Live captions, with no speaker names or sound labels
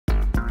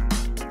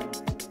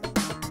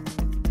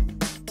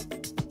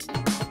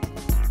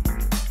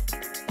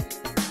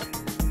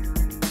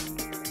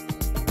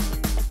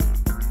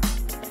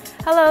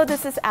Hello,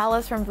 this is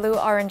Alice from Blue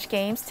Orange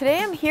Games. Today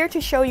I'm here to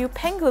show you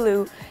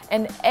Pengoloo,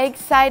 an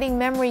exciting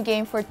memory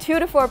game for 2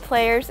 to 4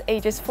 players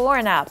ages 4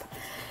 and up.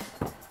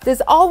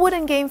 This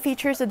all-wooden game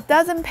features a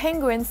dozen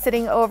penguins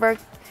sitting over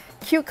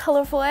cute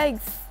colorful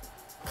eggs.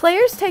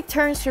 Players take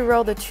turns to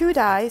roll the 2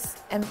 dice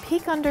and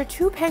peek under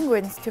 2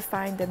 penguins to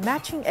find the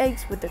matching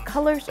eggs with the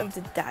colors of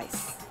the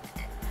dice.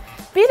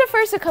 Be the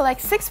first to collect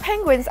 6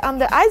 penguins on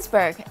the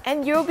iceberg,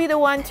 and you'll be the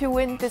one to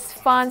win this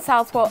fun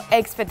South Pole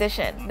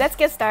Eggs-pedition. Let's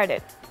get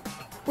started.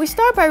 We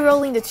start by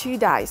rolling the 2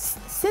 dice.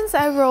 Since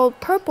I rolled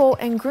purple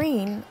and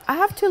green, I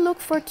have to look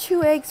for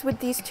 2 eggs with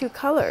these 2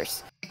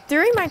 colors.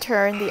 During my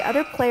turn, the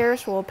other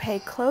players will pay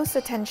close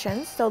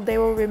attention so they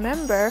will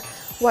remember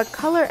what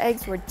color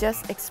eggs were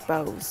just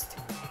exposed.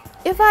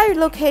 If I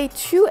locate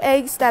 2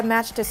 eggs that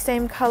match the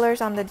same colors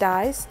on the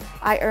dice,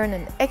 I earn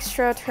an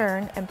extra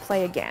turn and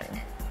play again.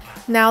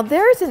 Now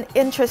there is an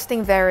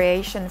interesting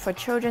variation for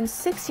children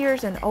 6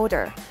 years and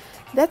older.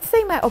 Let's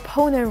say my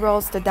opponent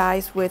rolls the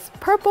dice with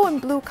purple and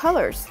blue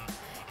colors.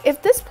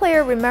 If this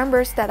player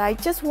remembers that I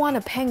just won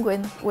a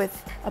penguin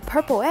with a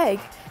purple egg,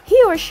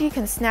 he or she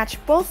can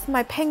snatch both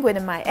my penguin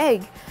and my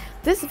egg.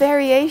 This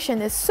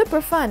variation is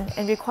super fun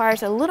and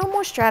requires a little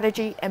more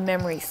strategy and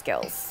memory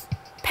skills.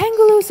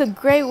 Pengoloo is a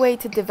great way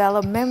to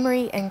develop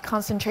memory and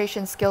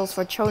concentration skills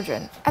for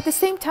children. At the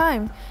same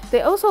time, they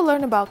also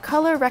learn about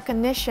color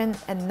recognition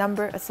and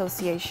number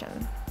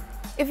association.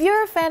 If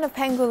you're a fan of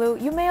Pengoloo,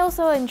 you may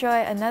also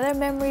enjoy another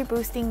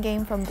memory-boosting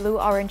game from Blue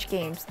Orange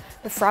Games,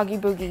 the Froggy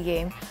Boogie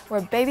game,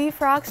 where baby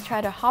frogs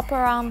try to hop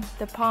around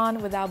the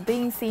pond without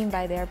being seen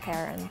by their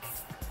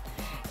parents.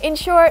 In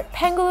short,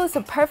 Pengoloo is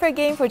a perfect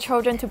game for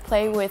children to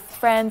play with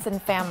friends and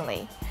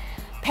family.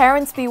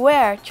 Parents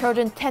beware,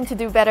 children tend to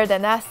do better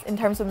than us in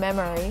terms of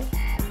memory.